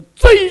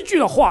这一句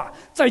的话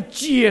在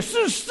解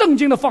释圣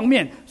经的方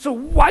面是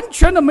完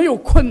全的没有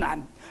困难，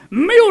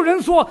没有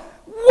人说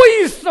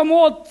为什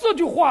么这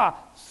句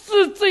话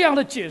是这样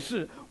的解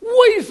释，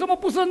为什么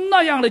不是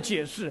那样的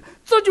解释，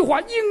这句话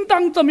应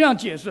当怎么样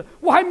解释。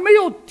我还没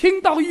有听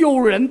到有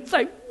人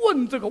在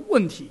问这个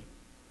问题，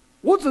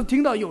我只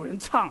听到有人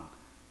唱。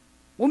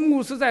我们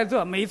牧师在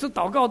这每次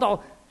祷告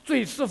到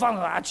最释放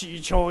的祈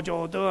求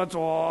就得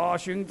着，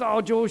寻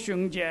找就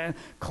寻见，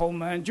叩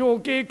门就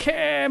给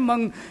开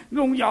门，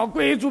荣耀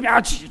归主，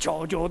祈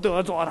求就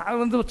得着。他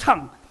们都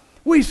唱，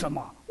为什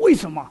么？为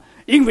什么？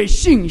因为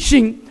信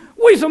心。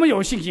为什么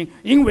有信心？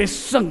因为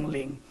圣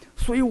灵。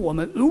所以我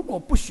们如果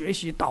不学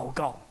习祷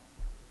告，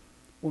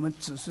我们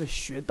只是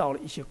学到了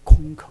一些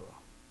空壳，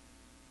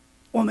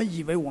我们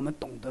以为我们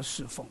懂得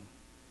侍奉，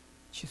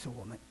其实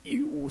我们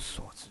一无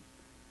所知。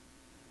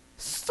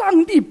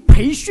上帝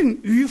培训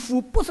渔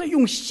夫不是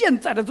用现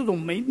在的这种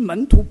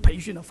门徒培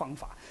训的方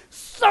法，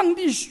上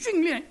帝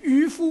训练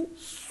渔夫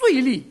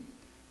税吏，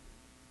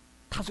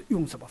他是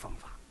用什么方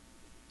法？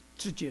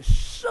直接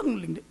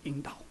圣灵的引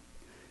导。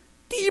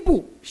第一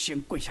步，先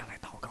跪下来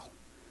祷告，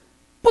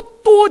不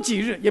多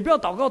几日，也不要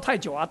祷告太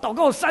久啊，祷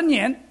告3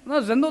年，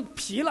那人都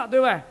疲了，对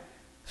不对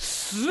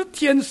？10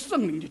天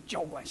圣灵就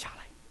浇灌下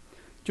来，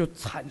就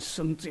产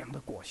生这样的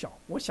果效。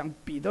我想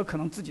彼得可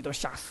能自己都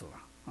吓死了。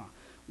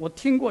我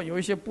听过有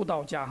一些布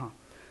道家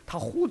他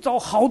呼召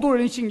好多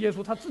人信耶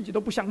稣，他自己都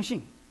不相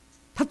信，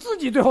他自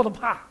己最后都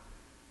怕，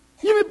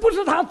因为不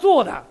是他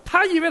做的，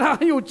他以为他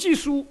很有技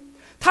术，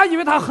他以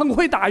为他很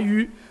会打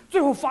鱼，最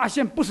后发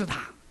现不是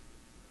他。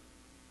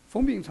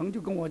冯秉成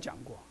就跟我讲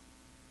过，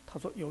他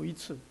说有一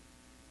次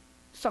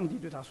上帝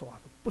对他说话，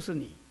不是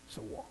你是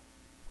我，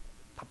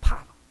他怕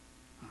了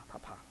他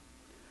怕了。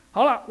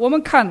好了，我们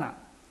看了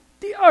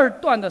第2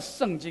段的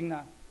圣经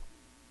呢，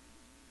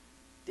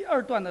第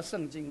2段的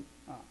圣经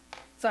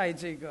在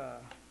这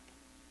个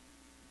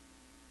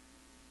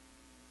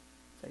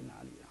在哪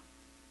里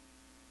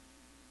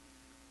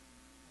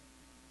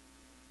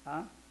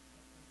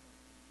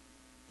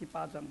第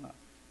8章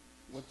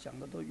我讲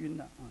的都晕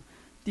了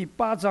第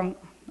8章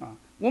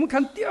我们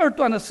看第2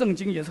段的圣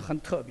经也是很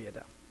特别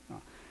的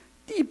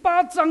第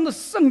8章的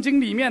圣经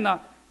里面呢，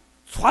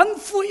传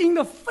福音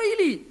的腓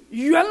利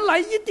原来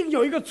一定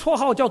有一个绰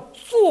号叫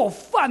做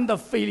饭的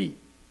腓利。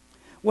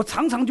我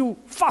常常就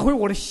发挥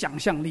我的想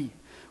象力，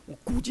我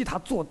估计他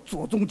做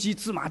左宗鸡、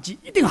芝麻鸡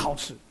一定好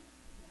吃，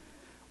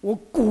我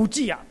估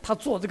计他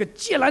做这个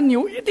芥兰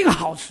牛一定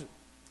好吃，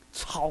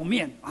炒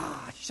面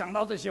想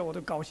到这些我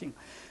都高兴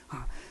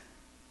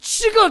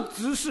7个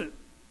执事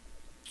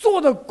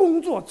做的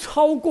工作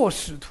超过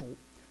使徒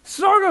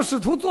，12个使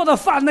徒做的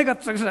饭那个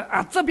真是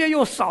这边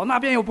又少那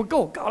边又不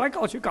够，搞来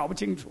搞去搞不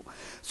清楚，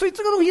所以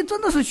这个东西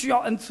真的是需要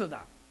恩赐的。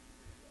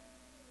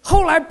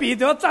后来彼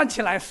得站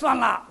起来，算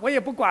了，我也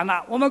不管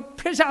了，我们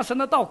撇下神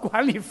的道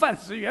管理饭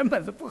食原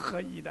本是不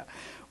合宜的，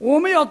我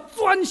们要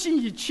专心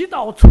以祈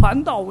祷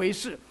传道为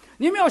事。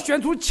你们要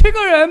选出7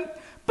个人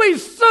被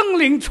圣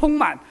灵充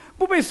满，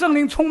不被圣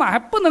灵充满还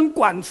不能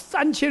管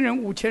3000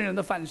人5000人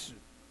的饭食，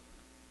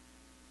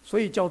所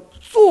以叫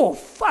做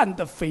饭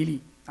的腓利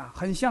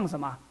很像什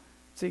么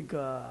这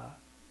个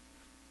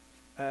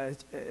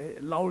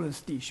劳伦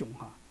斯弟兄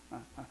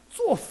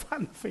做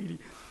饭的腓利。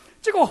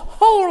结果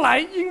后来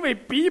因为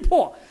逼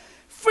迫，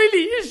腓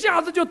利一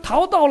下子就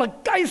逃到了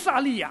该撒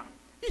利亚，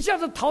一下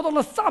子逃到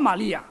了撒玛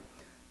利亚。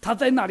他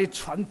在那里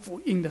传福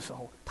音的时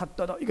候，他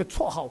得到一个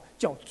绰号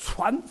叫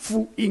传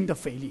福音的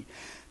腓利。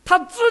他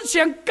之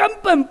前根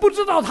本不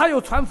知道他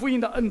有传福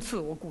音的恩赐，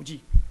我估计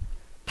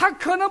他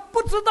可能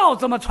不知道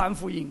怎么传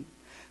福音，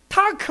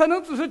他可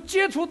能只是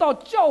接触到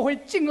教会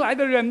进来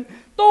的人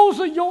都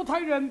是犹太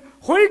人，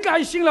悔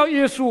改信了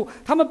耶稣，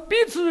他们彼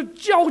此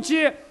交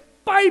接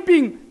拜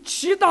饼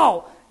祈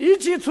祷，一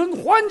起存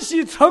欢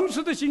喜诚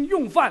实的心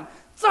用饭，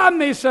赞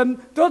美神，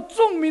得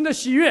众民的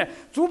喜悦。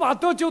主把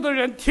得救的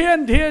人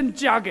天天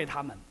加给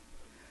他们。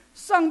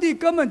上帝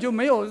根本就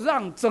没有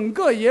让整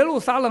个耶路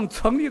撒冷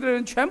城里的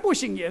人全部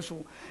信耶稣，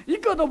一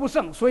个都不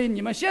剩。所以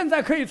你们现在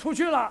可以出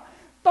去了，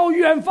到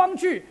远方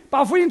去，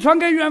把福音传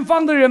给远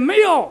方的人。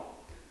没有，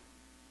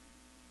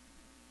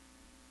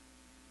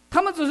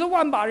他们只是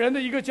万把人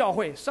的一个教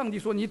会。上帝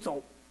说你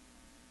走，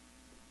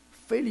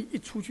腓利一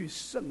出去，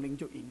圣灵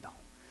就引导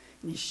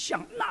你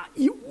向那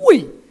一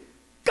位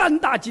干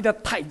大吉的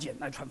太监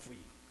来传福音。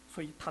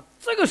所以他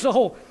这个时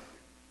候，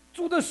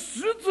主的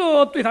使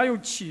者对他有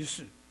启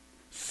示，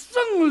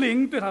圣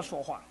灵对他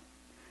说话，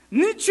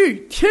你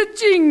去贴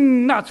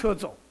近那车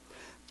走。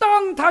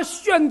当他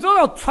选择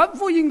了传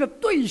福音的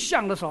对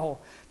象的时候，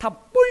他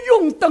不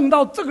用等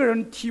到这个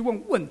人提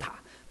问问他，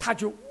他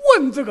就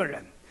问这个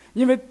人，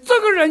因为这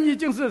个人已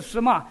经是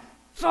什么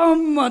这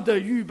么的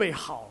预备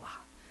好了。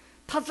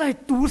他在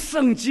读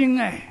圣经。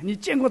你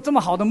见过这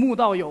么好的慕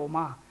道友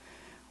吗？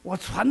我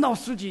传道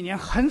10几年，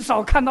很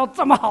少看到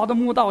这么好的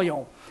慕道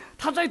友。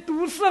他在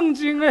读圣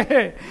经。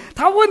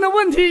他问的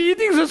问题一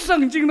定是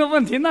圣经的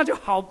问题，那就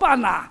好办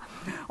啦。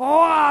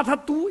哇，他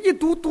读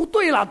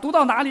对了，读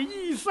到哪里？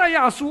以赛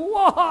亚书，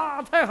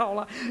哇，太好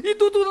了！一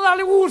读到哪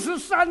里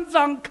？53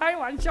章，开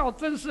玩笑，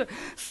真是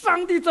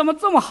上帝怎么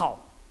这么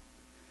好？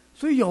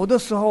所以有的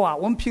时候啊，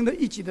我们凭着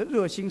一己的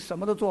热心，什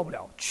么都做不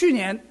了。去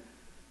年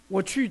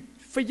我去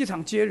飞机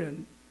场接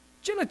人，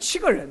接了7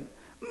个人，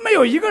没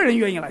有1个人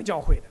愿意来教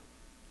会的。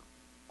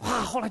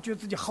哇，后来觉得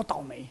自己好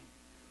倒霉。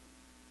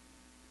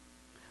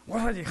我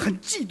说你很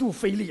嫉妒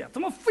腓利啊，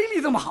怎么腓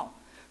利这么好？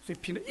所以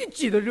凭着一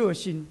己的热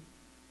心，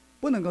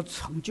不能够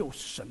成就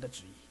神的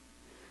旨意。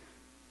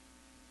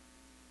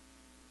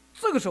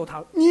这个时候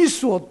你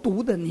所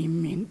读的你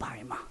明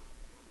白吗？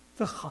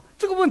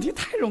这个问题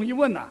太容易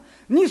问了。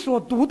你所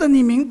读的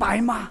你明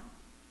白吗？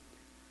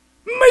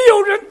没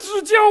有人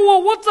指教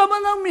我怎么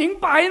能明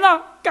白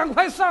呢？赶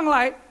快上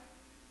来，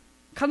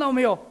看到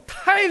没有？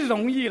太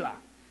容易了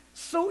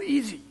 ，so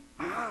easy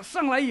啊！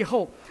上来以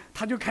后，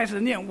他就开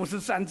始念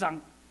53章。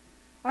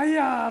哎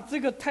呀，这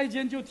个太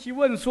监就提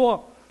问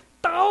说：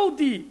到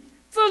底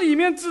这里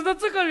面指的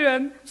这个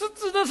人是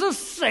指的是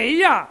谁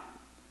呀？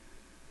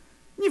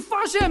你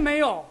发现没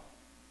有？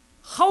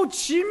好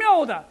奇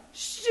妙的，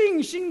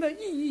信心的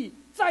意义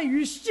在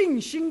于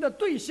信心的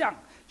对象，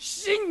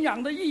信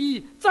仰的意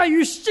义在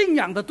于信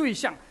仰的对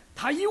象。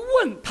他一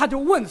问，他就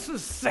问是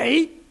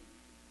谁。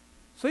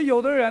所以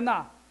有的人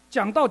呐，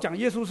讲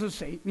耶稣是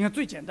谁，你看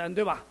最简单，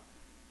对吧？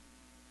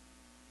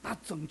那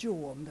拯救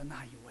我们的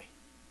那一位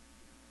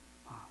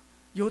啊，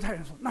犹太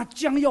人说那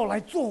将要来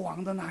做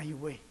王的那一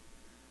位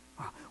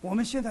啊，我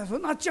们现在说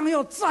那将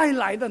要再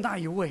来的那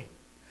一位，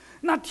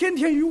那天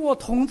天与我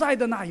同在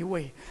的那一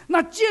位，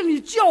那建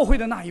立教会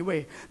的那一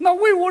位，那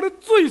为我的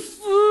罪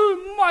死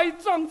埋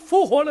葬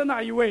复活的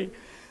那一位。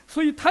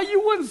所以他一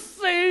问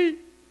谁，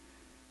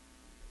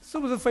是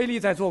不是腓利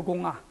在做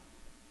工啊？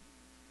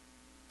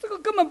这个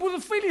根本不是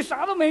腓利，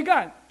啥都没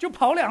干就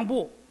跑2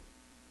步，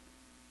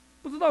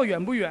不知道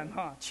远不远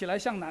哈，起来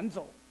向南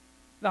走，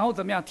然后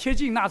怎么样贴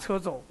近那车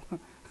走，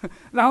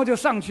然后就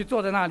上去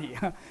坐在那里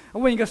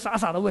问一个傻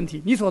傻的问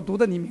题：你所读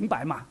的你明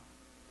白吗？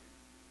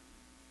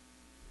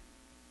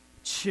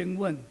请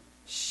问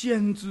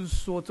先知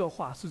说这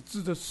话是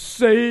指着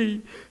谁？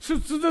是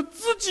指着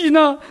自己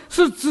呢？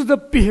是指着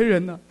别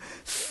人呢？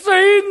谁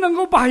能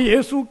够把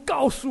耶稣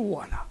告诉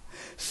我呢？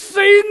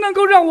谁能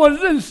够让我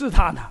认识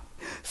他呢？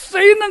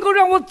谁能够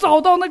让我找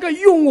到那个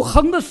永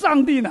恒的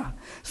上帝呢？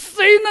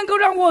谁能够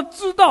让我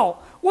知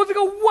道我这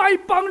个外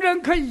邦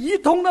人可以一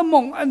同的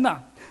蒙恩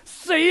呢？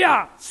谁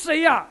呀？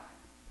谁呀？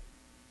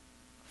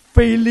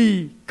腓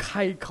利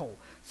开口，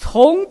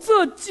从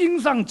这经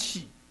上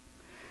起，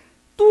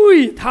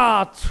对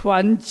他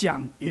传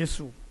讲耶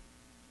稣，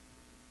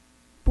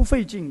不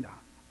费劲的。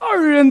2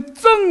人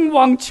正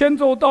往前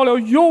走，到了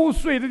有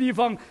水的地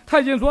方，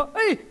太监说：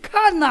哎，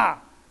看呐！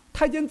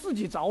太监自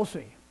己找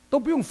水，都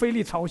不用腓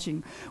利操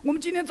心。我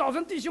们今天早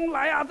晨弟兄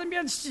来啊，这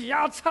边洗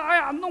啊、擦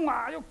呀、弄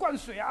啊，要灌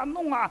水啊、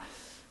弄啊，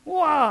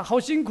哇，好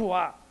辛苦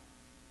啊！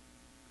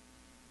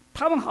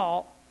他们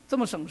好这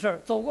么省事儿，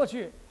走过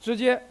去直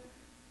接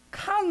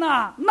看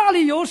呐，那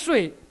里有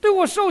水，对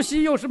我受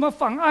洗有什么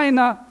妨碍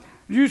呢？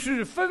于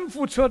是吩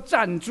咐车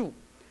站住。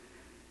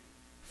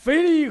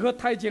腓利和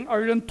太监2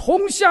人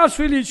同下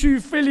水里去，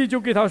腓利就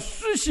给他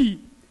施洗，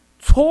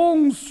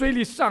从水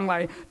里上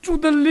来，主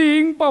的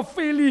灵把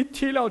腓利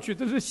提了去，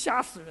真是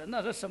吓死人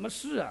了，这什么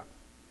事啊？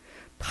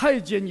太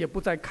监也不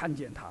再看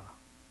见他了，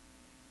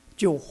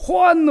就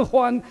欢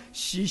欢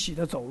喜喜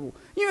的走路，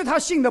因为他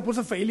信的不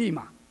是腓利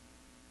嘛。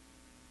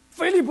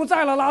腓利不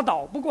在了，拉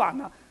倒，不管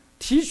了，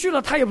提去了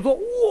他也不说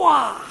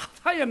哇，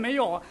他也没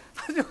有啊，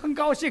他就很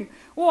高兴，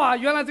哇，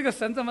原来这个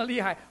神这么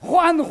厉害，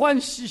欢欢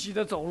喜喜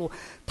的走路，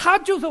他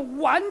就是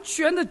完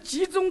全的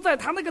集中在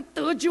他那个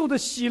得救的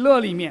喜乐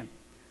里面。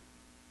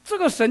这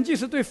个神迹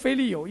是对腓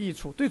利有益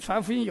处，对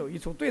传福音有益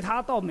处，对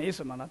他倒没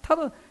什么了。他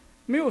都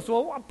没有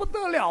说哇不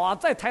得了啊，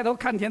再抬头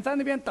看天，在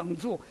那边等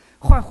住，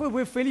会不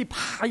会腓利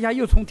啪一下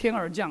又从天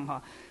而降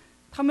哈？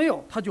他没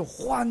有，他就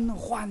欢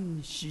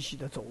欢喜喜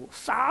的走路，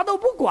啥都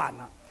不管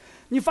了。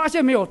你发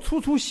现没有？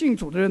初信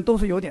主的人都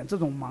是有点这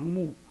种盲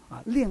目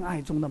啊，恋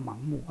爱中的盲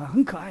目啊，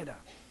很可爱的。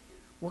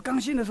我刚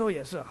信的时候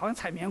也是，好像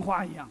采棉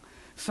花一样，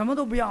什么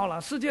都不要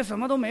了，世界什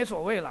么都没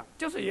所谓了，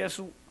就是耶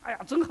稣。哎呀，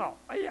真好！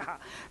哎呀，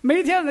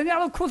每天人家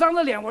都哭丧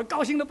着脸，我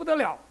高兴的不得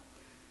了。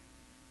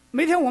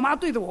每天我妈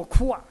对着我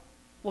哭啊，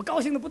我高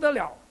兴的不得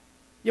了，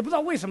也不知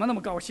道为什么那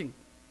么高兴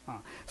啊。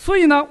所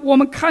以呢，我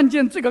们看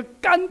见这个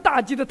甘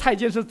大基的太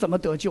监是怎么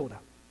得救的。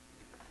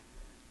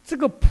这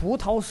个葡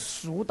萄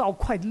熟到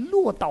快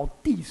落到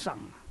地上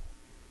了，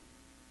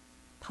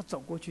他走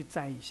过去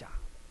摘一下，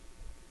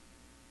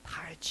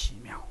太奇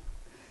妙！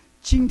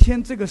今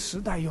天这个时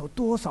代有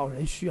多少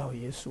人需要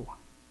耶稣啊？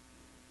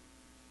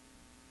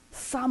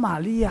撒玛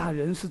利亚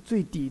人是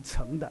最底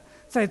层的，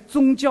在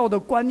宗教的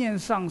观念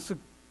上是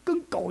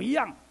跟狗一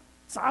样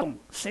杂种，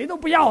谁都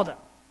不要的，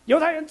犹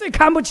太人最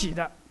看不起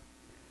的。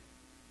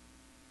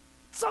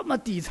这么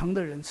底层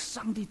的人，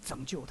上帝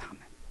拯救他们。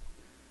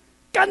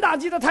甘大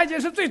基的太监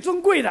是最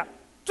尊贵的、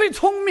最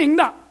聪明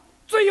的、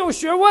最有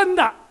学问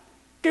的，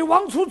给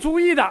王出主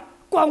意的，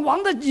管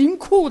王的银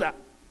库的。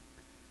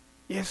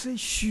也是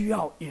需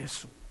要耶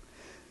稣。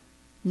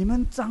你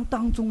们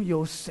当中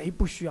有谁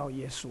不需要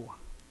耶稣啊？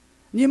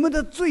你们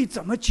的罪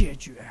怎么解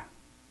决啊？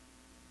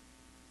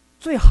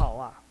最好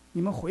啊，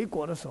你们回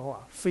国的时候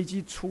啊，飞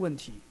机出问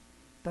题，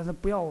但是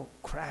不要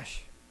crash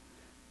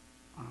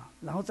啊，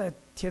然后在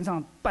天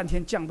上半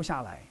天降不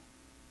下来，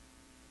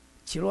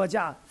起落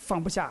架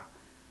放不下，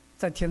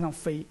在天上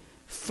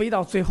飞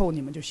到最后你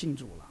们就信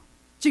主了。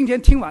今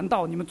天听完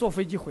道，你们坐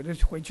飞机回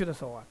去的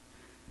时候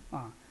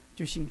啊，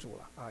就信主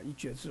了啊，一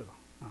决志了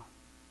啊。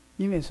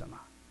因为什么？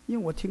因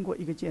为我听过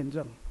一个见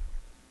证，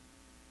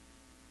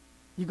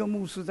一个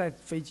牧师在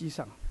飞机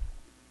上，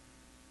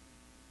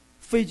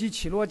飞机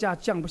起落架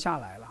降不下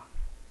来了，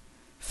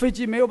飞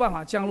机没有办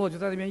法降落，就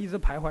在那边一直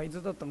徘徊，一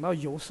直到等到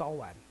油烧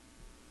完，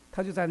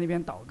他就在那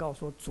边祷告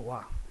说：“主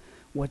啊，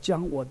我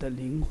将我的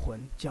灵魂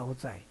交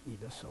在你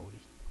的手里。”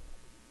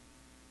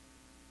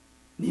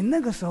你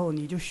那个时候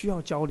你就需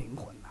要交灵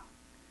魂了，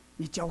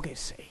你交给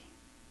谁？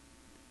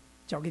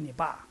交给你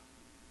爸？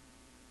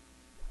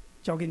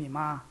交给你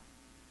妈？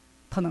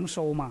他能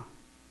收吗？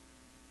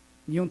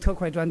你用特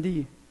快专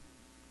递？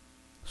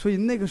所以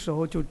那个时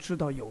候就知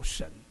道有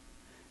神，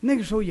那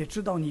个时候也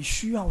知道你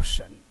需要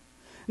神，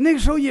那个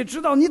时候也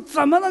知道你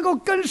怎么能够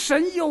跟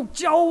神有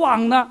交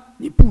往呢？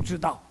你不知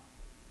道，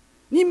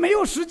你没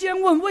有时间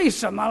问为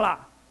什么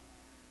了，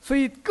所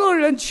以个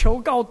人求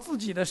告自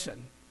己的神，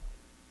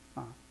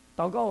啊，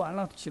祷告完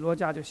了，起落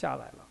架就下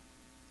来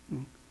了。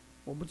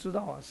我不知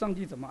道啊，上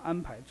帝怎么安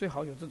排？最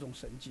好有这种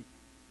神迹。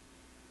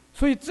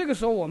所以这个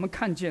时候我们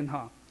看见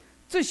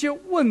这些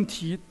问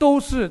题都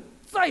是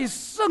在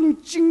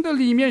圣经的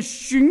里面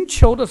寻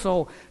求的时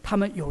候，他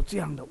们有这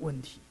样的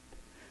问题，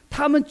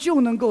他们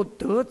就能够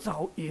得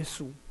着耶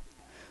稣。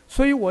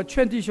所以我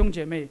劝弟兄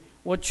姐妹，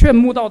我劝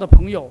慕道的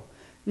朋友，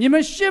你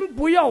们先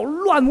不要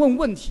乱问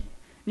问题，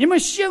你们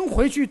先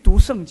回去读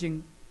圣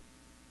经。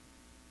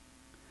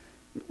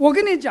我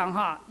跟你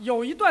讲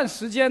有一段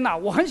时间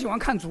我很喜欢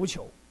看足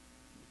球，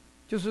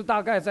就是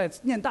大概在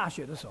念大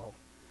学的时候，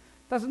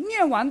但是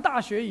念完大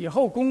学以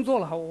后工作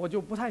了，我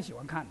就不太喜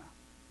欢看了。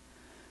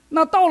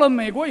那到了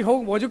美国以后，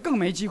我就更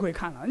没机会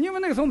看了，因为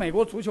那个时候美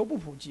国足球不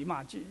普及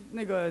嘛，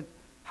那个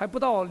还不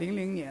到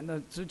00年的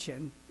之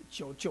前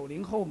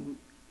，90后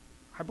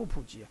还不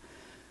普及。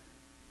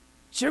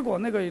结果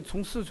那个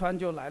从四川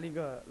就来一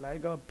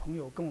个朋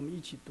友跟我们一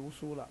起读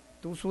书了。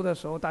读书的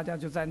时候，大家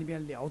就在那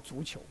边聊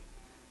足球，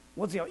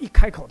我只要一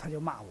开口，他就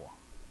骂我，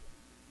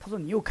他说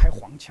你又开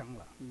黄腔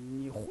了，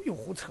你又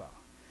胡扯。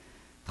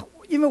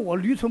因为我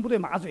驴唇不对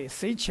马嘴，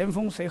谁前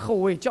锋谁后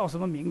卫叫什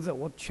么名字，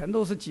我全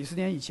都是几十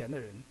年以前的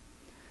人。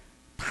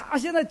他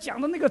现在讲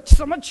的那个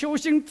什么球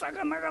星，这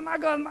个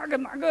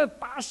哪个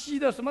巴西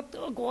的，什么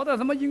德国的，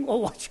什么英国，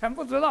我全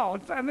不知道。我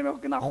在那边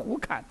跟他胡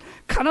侃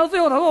到最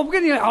后，他说我不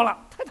跟你聊了，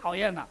太讨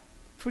厌了，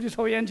出去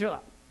抽烟去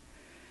了。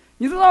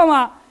你知道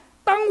吗？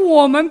当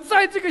我们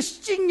在这个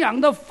信仰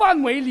的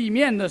范围里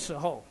面的时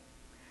候，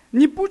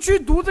你不去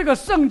读这个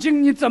圣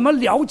经，你怎么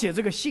了解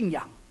这个信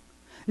仰？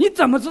你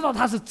怎么知道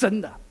它是真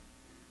的？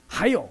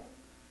还有，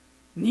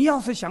你要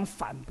是想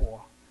反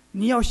驳，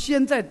你要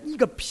先在一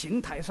个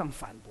平台上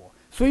反驳，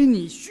所以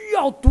你需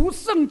要读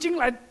圣经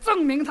来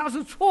证明它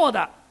是错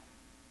的。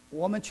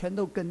我们全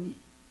都跟你，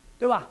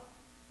对吧？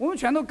我们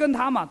全都跟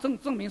他嘛，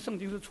证明圣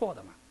经是错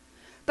的嘛。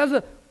但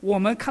是我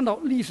们看到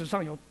历史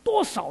上有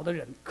多少的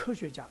人，科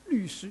学家、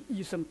律师、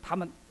医生，他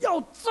们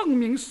要证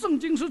明圣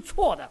经是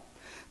错的，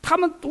他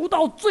们读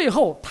到最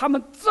后，他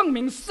们证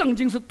明圣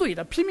经是对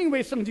的，拼命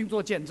为圣经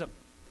做见证。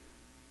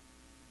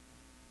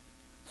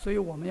所以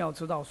我们要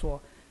知道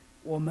说，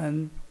我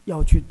们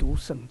要去读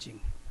圣经。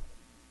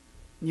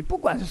你不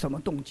管是什么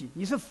动机，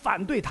你是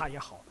反对他也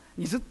好，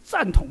你是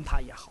赞同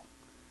他也好，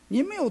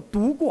你没有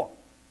读过，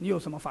你有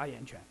什么发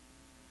言权？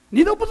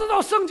你都不知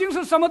道圣经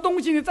是什么东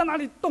西，你在哪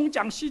里东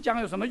讲西讲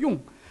有什么用？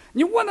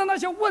你问的那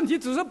些问题，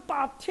只是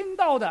把听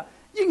到的、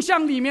印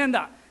象里面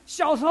的、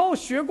小时候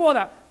学过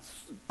的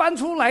搬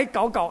出来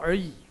搞搞而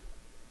已，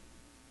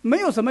没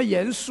有什么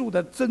严肃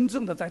的、真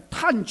正的在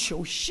探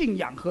求信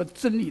仰和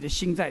真理的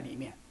心在里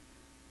面。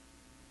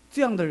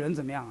这样的人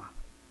怎么样啊？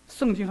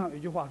圣经上有一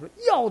句话说：“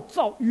要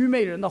照愚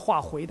昧人的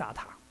话回答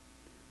他，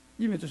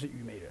因为这是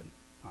愚昧人。”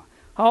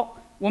好，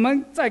我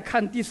们再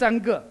看第三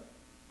个。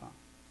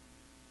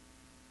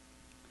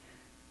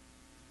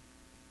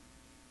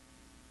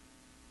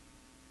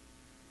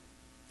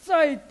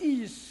在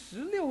第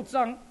16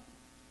章，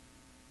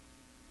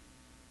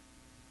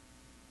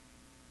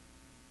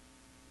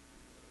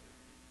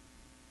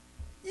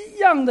一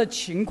样的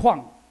情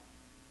况，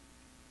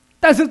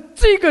但是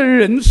这个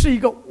人是一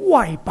个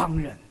外邦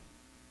人。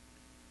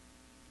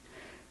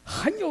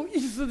很有意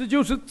思的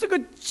就是，这个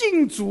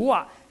禁族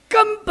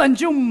根本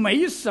就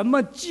没什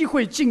么机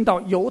会进到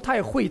犹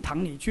太会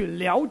堂里去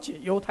了解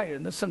犹太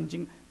人的圣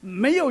经，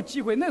没有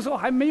机会。那时候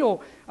还没有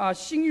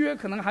新约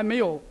可能还没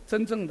有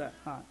真正的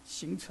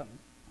形成。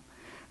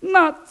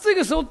那这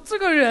个时候，这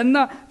个人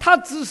呢，他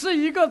只是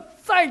一个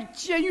在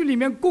监狱里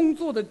面工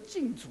作的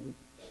禁卒。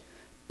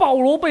保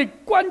罗被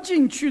关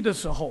进去的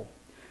时候，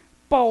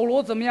保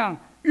罗怎么样？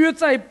约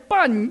在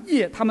半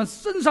夜，他们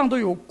身上都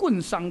有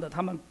棍伤的，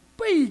他们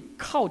背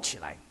靠起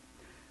来。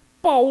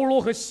保罗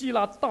和希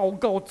拉祷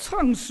告、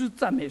唱诗、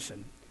赞美神，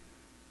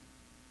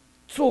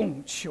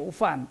众囚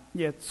犯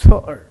也侧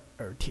耳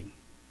而听。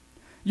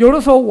有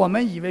的时候我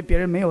们以为别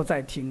人没有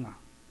在听啊，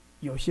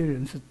有些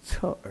人是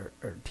侧耳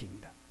而听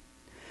的。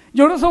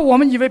有的时候我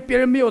们以为别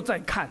人没有在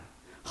看，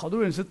好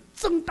多人是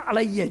睁大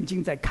了眼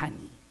睛在看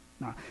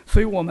你啊。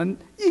所以我们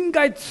应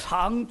该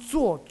常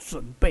做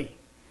准备，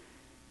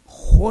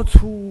活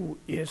出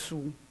耶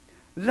稣，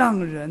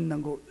让人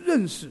能够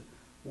认识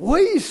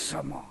为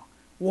什么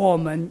我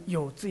们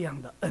有这样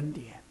的恩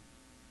典。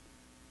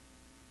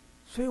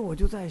所以我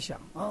就在想，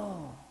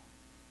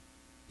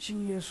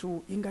信耶稣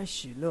应该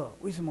喜乐，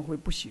为什么会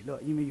不喜乐？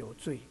因为有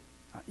罪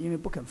啊，因为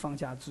不肯放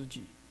下自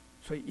己，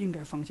所以应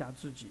该放下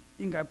自己，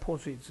应该破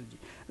碎自己，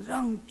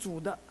让主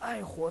的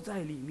爱活在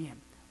里面，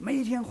每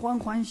一天欢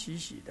欢喜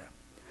喜的，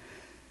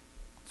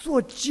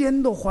做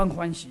监都欢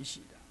欢喜喜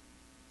的。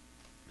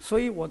所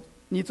以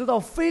你知道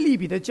腓立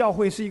比的教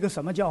会是一个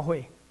什么教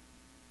会？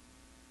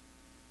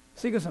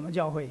是一个什么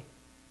教会？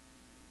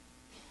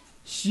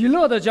喜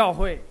乐的教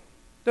会，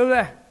对不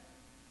对？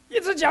一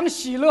直讲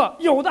喜乐，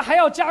有的还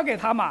要加给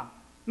他嘛，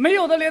没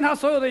有的连他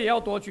所有的也要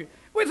夺去。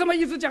为什么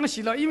一直讲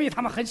喜乐？因为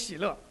他们很喜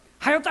乐，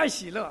还要再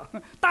喜乐，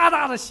大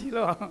大的喜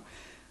乐。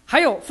还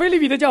有腓立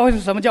比的教会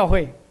是什么教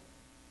会？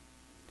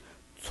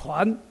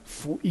传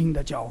福音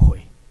的教会。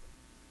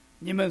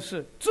你们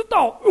是知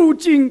道如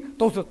今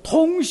都是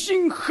同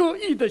心合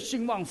意的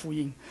兴旺福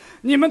音，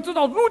你们知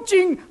道如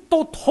今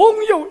都同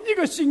有一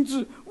个心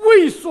志，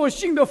为所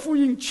信的福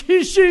音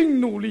齐心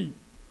努力。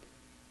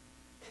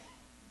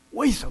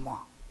为什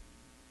么？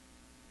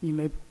因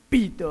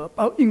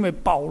为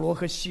保罗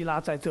和希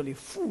拉在这里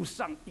付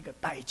上一个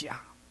代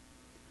价，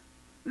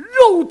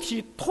肉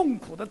体痛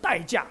苦的代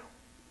价，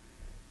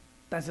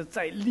但是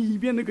在里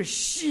面那个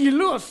喜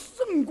乐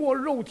胜过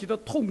肉体的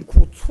痛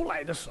苦出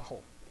来的时候，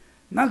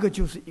那个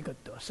就是一个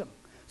得胜。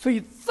所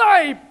以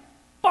在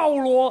保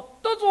罗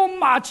得着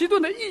马其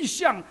顿的意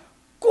象，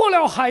过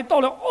了海到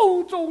了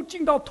欧洲，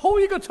进到头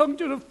一个城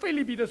就是腓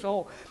立比的时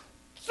候，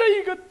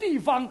这个地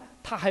方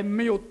他还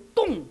没有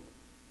动，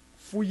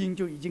福音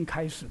就已经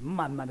开始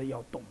慢慢的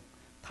要动。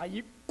他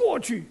一过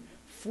去，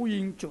福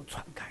音就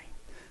传开。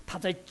他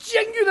在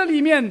监狱的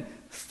里面，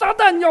撒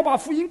旦要把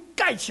福音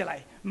盖起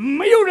来，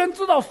没有人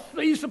知道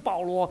谁是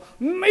保罗，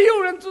没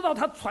有人知道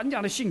他传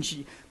讲的信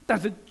息，但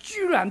是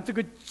居然这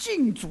个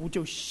禁足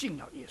就信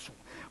了耶稣，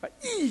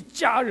一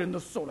家人都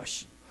受了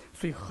洗，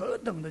所以何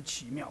等的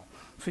奇妙！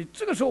所以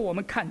这个时候我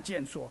们看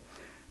见说，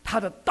他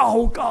的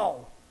祷告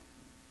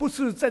不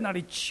是在那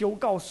里求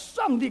告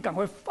上帝赶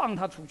快放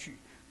他出去，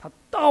他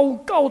祷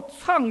告、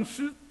唱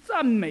诗、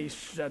赞美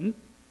神，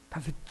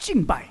他是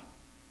敬拜，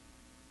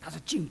他是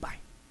敬拜。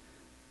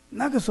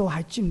那个时候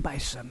还敬拜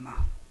神吗？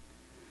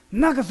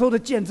那个时候的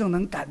见证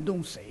能感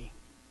动谁？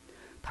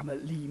他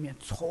们里面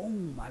充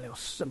满了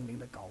圣灵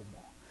的膏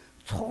抹，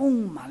充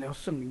满了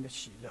圣灵的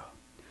喜乐。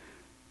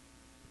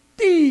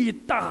地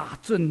大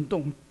震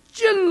动，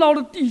监牢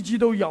的地基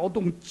都摇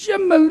动，监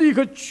门立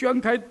刻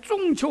全开，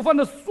众囚犯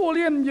的锁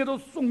链也都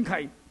松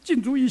开。禁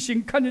足一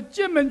行看见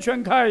监门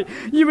全开，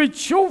以为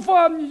囚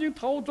犯已经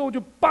逃走，就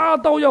拔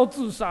刀要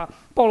自杀。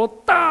保罗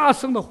大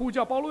声的呼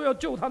叫，保罗要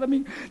救他的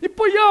命，你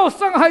不要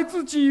伤害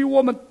自己，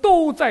我们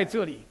都在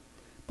这里。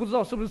不知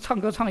道是不是唱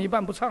歌唱一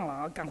半不唱了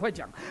啊？赶快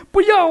讲，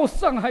不要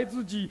伤害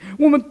自己，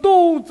我们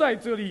都在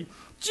这里。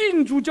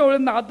禁足叫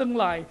人拿灯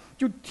来，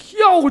就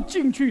跳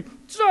进去，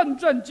战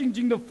战兢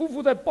兢的匍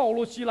匐在保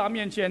罗、希拉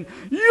面前，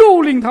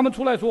又领他们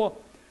出来说：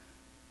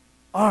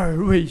二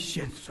位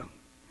先生，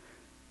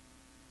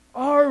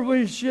二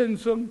位先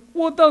生，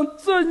我当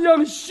怎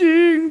样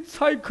行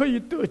才可以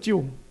得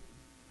救？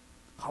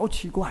好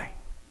奇怪，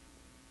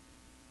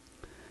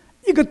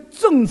一个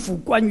政府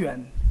官员，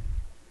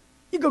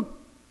一个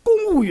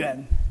公务员，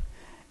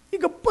一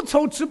个不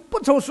愁吃不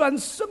愁穿、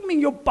生命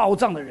有保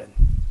障的人，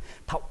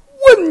他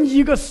问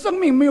一个生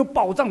命没有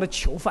保障的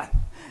囚犯，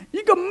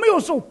一个没有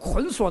受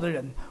捆锁的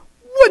人，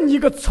问一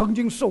个曾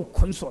经受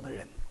捆锁的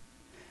人，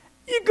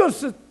一个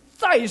是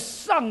在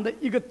上的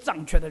一个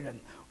掌权的人，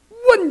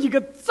问一个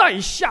在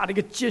下的一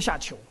个阶下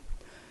囚：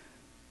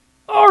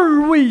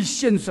二位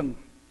先生，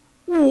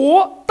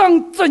我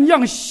当怎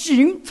样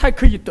行才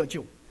可以得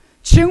救？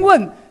请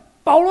问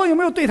保罗有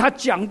没有对他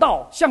讲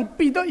道，像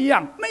彼得一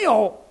样？没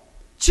有。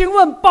请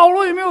问保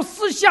罗有没有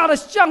私下的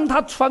向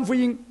他传福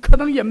音？可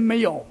能也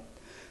没有。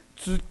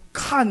只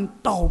看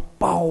到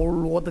保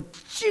罗的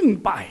敬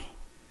拜，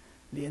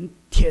连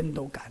天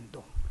都感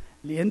动，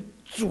连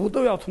主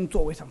都要从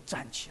座位上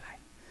站起来。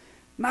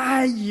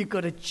那一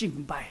个的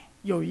敬拜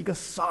有一个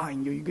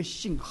sign， 有一个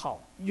信号，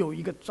有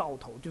一个兆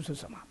头，就是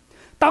什么？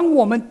当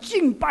我们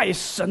敬拜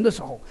神的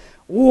时候，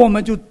我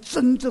们就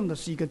真正的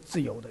是一个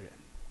自由的人。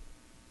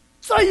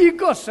这一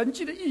个神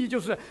迹的意义就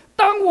是，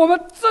当我们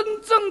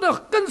真正的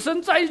跟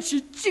神在一起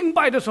敬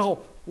拜的时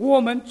候，我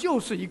们就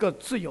是一个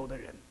自由的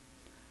人。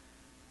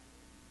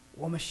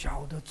我们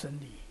晓得真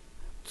理，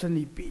真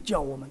理必叫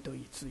我们得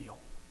以自由。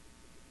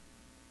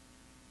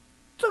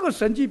这个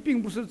神迹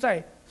并不是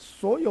在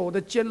所有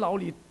的监牢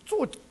里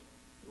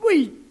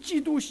为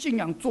基督信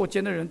仰作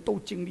监的人都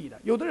经历的。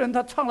有的人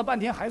他唱了半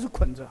天还是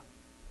捆着，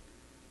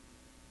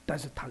但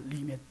是他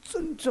里面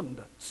真正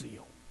的自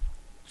由，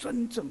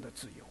真正的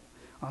自由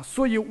啊！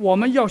所以我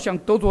们要想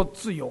得着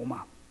自由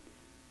嘛，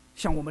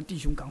像我们弟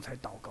兄刚才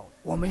祷告，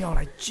我们要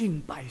来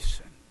敬拜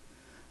神，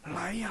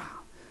来呀，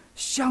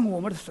向我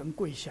们的神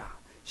跪下，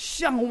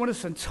向我们的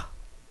神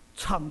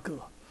唱歌。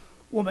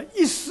我们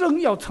一生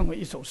要成为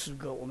一首诗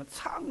歌，我们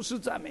唱诗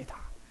赞美他。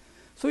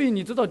所以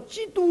你知道，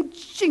基督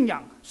信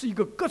仰是一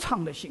个歌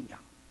唱的信仰。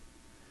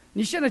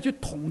你现在去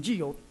统计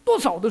有多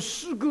少的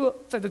诗歌，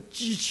在这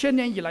几千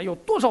年以来有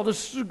多少的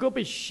诗歌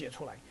被写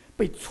出来、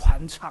被传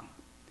唱，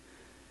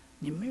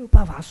你没有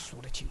办法数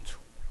得清楚，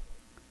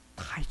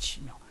太奇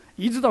妙。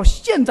一直到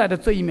现在的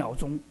这一秒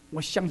钟，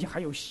我相信还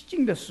有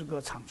新的诗歌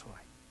唱出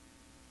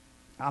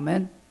来。阿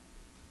们。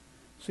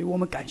所以我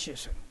们感谢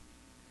神。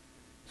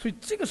所以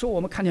这个时候，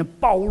我们看见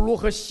保罗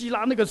和希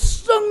拉那个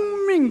生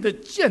命的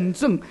见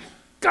证，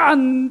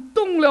感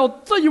动了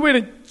这一位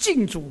的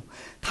敬主，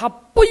他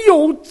不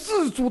由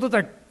自主的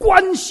在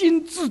关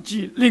心自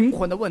己灵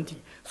魂的问题。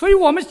所以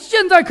我们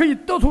现在可以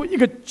得出一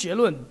个结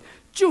论，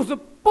就是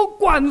不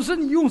管是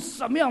你用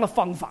什么样的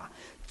方法，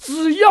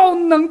只要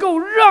能够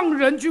让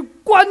人去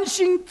关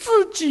心自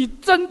己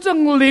真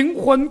正灵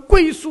魂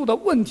归宿的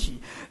问题、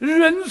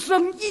人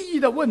生意义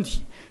的问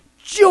题，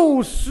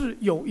就是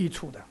有益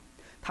处的。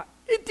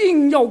一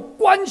定要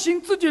关心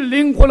自己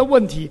灵魂的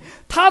问题，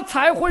他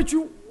才会去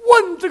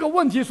问这个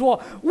问题，说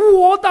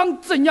我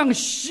当怎样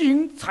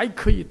行才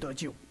可以得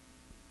救。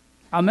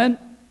阿们，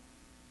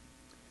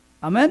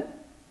阿们。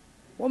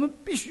我们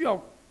必须要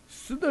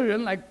使得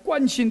人来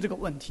关心这个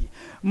问题。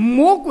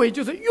魔鬼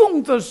就是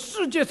用着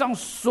世界上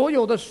所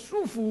有的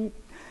舒服、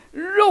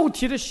肉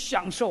体的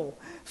享受、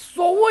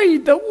所谓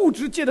的物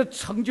质界的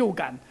成就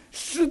感，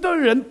使得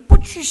人不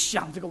去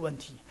想这个问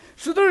题，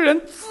使得人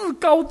自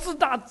高自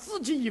大，自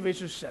己以为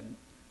是神。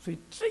所以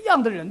这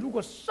样的人，如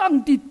果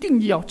上帝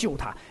定义要救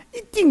他，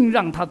一定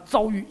让他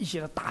遭遇一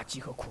些的打击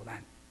和苦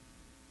难。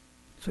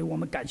所以我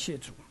们感谢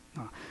主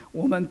啊，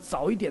我们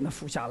早一点的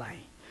服下来，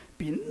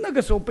比那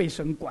个时候被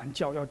神管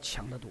教要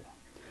强得多。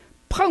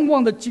盼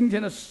望着今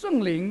天的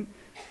圣灵，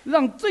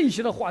让这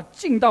些的话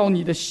进到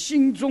你的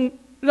心中，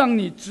让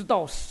你知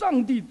道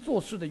上帝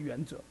做事的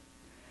原则。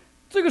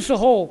这个时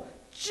候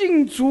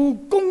敬主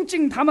恭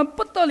敬他们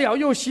不得了，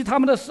又洗他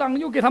们的伤，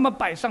又给他们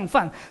摆上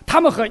饭，他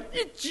们和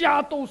一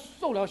家都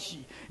受了洗，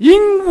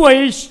因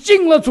为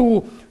信了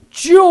主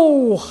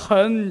就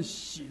很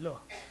喜乐，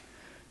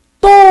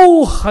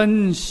都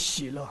很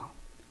喜乐。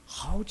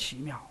好奇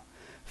妙！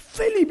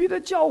腓立比的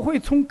教会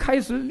从开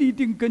始立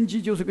定根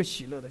基就是个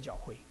喜乐的教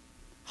会，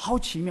好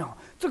奇妙！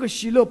这个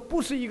喜乐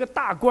不是一个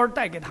大官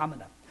带给他们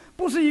的，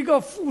不是一个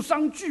富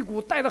商巨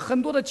贾带着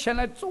很多的钱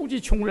来周济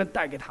穷人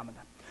带给他们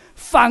的，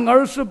反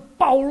而是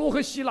保罗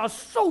和希拉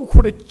受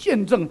苦的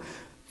见证，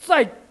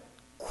在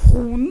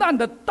苦难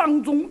的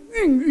当中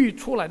孕育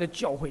出来的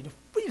教会就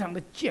非常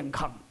的健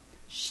康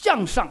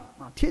向上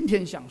啊，天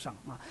天向上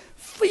啊，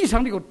非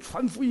常的有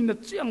传福音的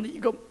这样的一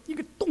个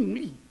动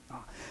力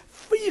啊，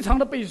非常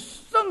的被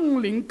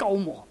圣灵高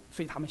抹，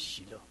所以他们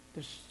喜乐，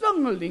这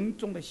圣灵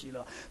中的喜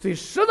乐。所以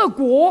神的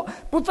国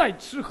不在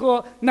吃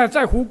喝，乃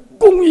在乎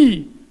公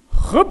义、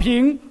和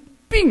平，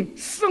并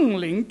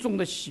圣灵中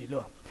的喜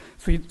乐。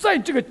所以在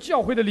这个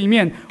教会的里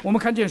面，我们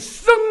看见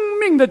生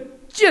命的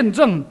见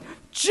证，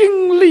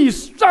经历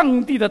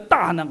上帝的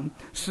大能，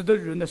使得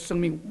人的生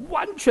命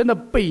完全的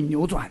被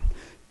扭转，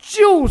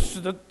就使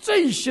得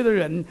这些的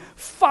人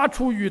发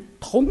出与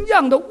同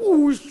样的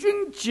五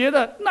旬节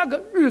的那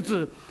个日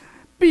子，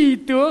彼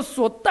得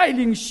所带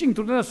领信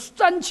徒的那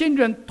3000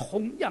人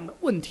同样的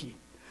问题：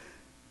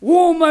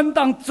我们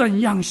当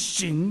怎样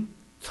行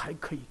才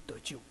可以得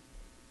救？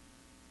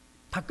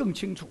他更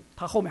清楚，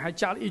他后面还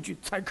加了一句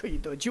才可以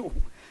得救。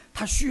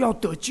他需要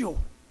得救，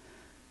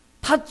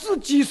他自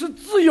己是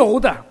自由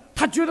的，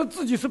他觉得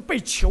自己是被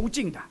囚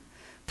禁的，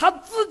他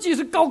自己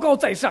是高高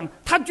在上，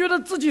他觉得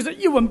自己是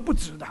一文不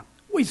值的。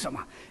为什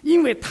么？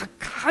因为他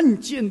看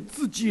见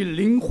自己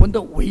灵魂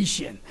的危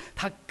险，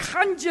他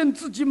看见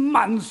自己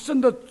满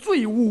身的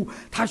罪污，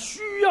他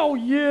需要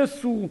耶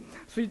稣。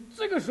所以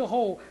这个时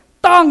候，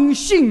当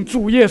信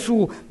主耶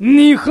稣，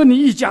你和你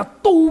一家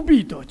都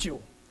必得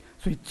救。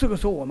所以这个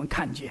时候我们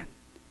看见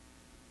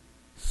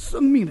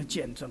生命的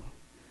见证，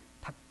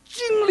他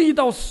经历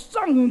到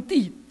上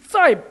帝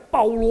在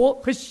保罗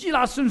和希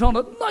拉身上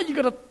的那一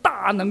个的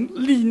大能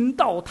临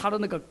到他的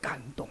那个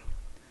感动。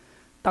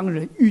当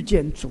人遇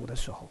见主的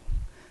时候，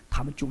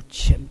他们就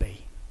谦卑，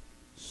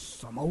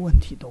什么问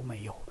题都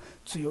没有，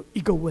只有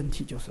一个问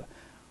题，就是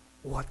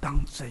我当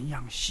怎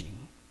样行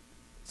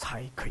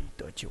才可以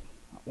得救。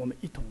我们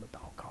一同的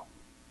祷告，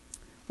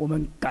我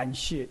们感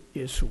谢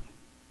耶稣，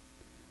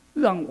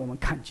让我们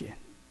看见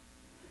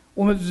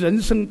我们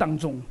人生当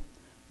中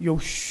有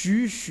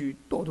许许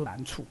多多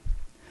难处，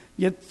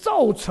也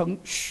造成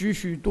许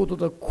许多多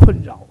的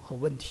困扰和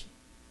问题。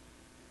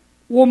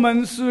我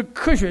们是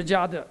科学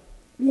家的，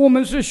我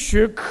们是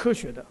学科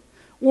学的，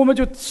我们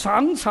就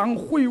常常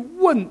会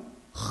问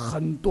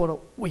很多的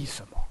为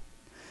什么。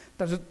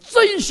但是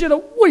这一些的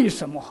为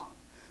什么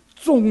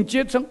总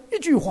结成一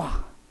句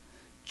话，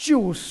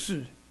就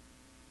是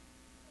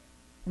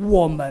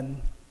我们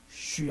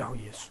需要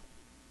耶稣。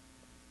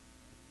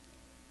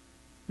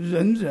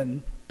人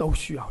人都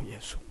需要耶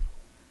稣，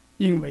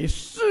因为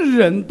世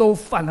人都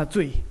犯了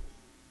罪，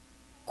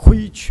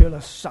亏缺了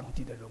上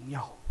帝的荣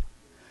耀，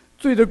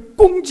罪的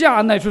工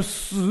价乃是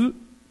死，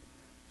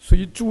所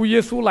以主耶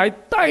稣来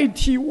代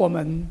替我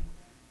们，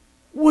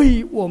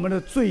为我们的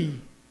罪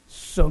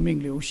舍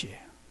命流血，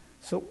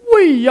是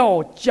为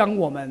要将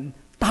我们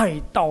带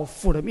到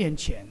父的面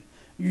前，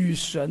与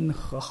神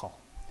和好，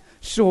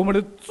使我们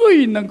的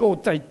罪能够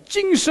在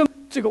今生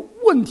这个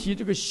问题、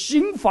这个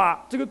刑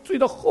罚、这个罪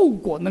的后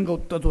果能够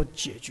得到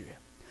解决，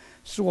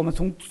使我们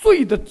从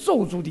罪的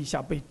咒诅底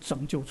下被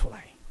拯救出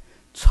来，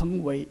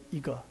成为一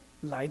个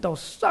来到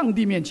上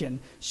帝面前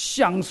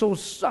享受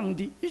上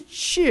帝一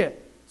切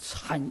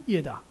产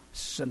业的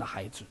神的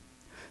孩子。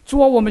主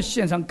啊，我们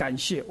献上感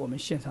谢，我们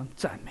献上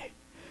赞美，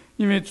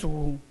因为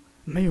主，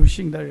没有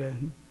信的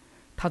人，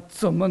他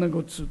怎么能够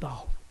知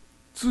道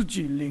自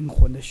己灵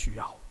魂的需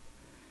要？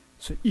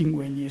是因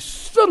为你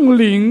圣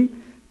灵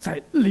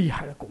在厉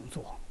害的工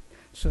作，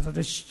使他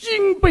的心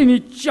被你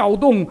搅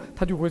动，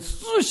他就会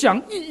思想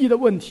意义的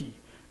问题、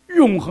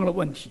永恒的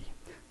问题，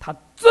他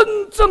真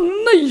正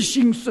内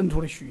心深处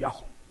的需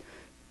要。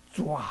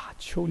主啊，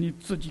求你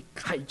自己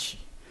开启，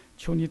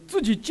求你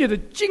自己借着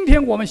今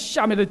天我们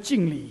下面的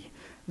敬礼，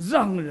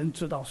让人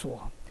知道说，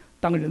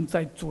当人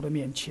在主的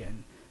面前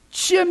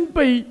谦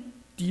卑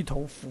低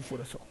头服服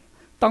的时候，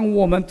当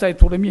我们在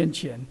主的面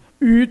前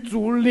与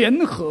主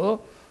联合，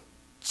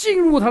进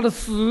入他的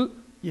死，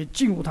也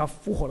进入他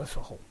复活的时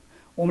候，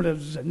我们的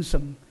人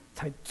生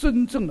才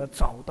真正的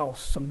找到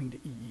生命的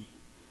意义。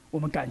我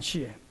们感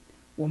谢，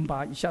我们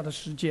把以下的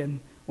时间，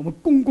我们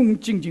恭恭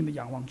敬敬的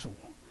仰望主，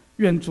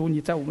愿主你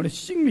在我们的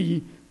心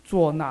里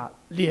做那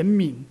怜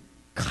悯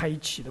开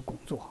启的工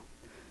作，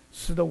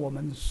使得我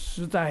们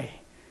实在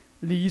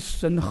离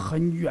神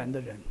很远的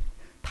人，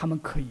他们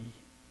可以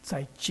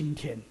在今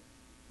天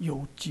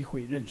有机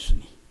会认识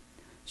你。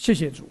谢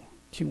谢主，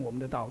听我们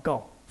的祷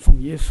告，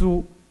奉耶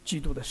稣基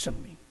督的圣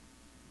名，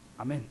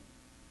阿们。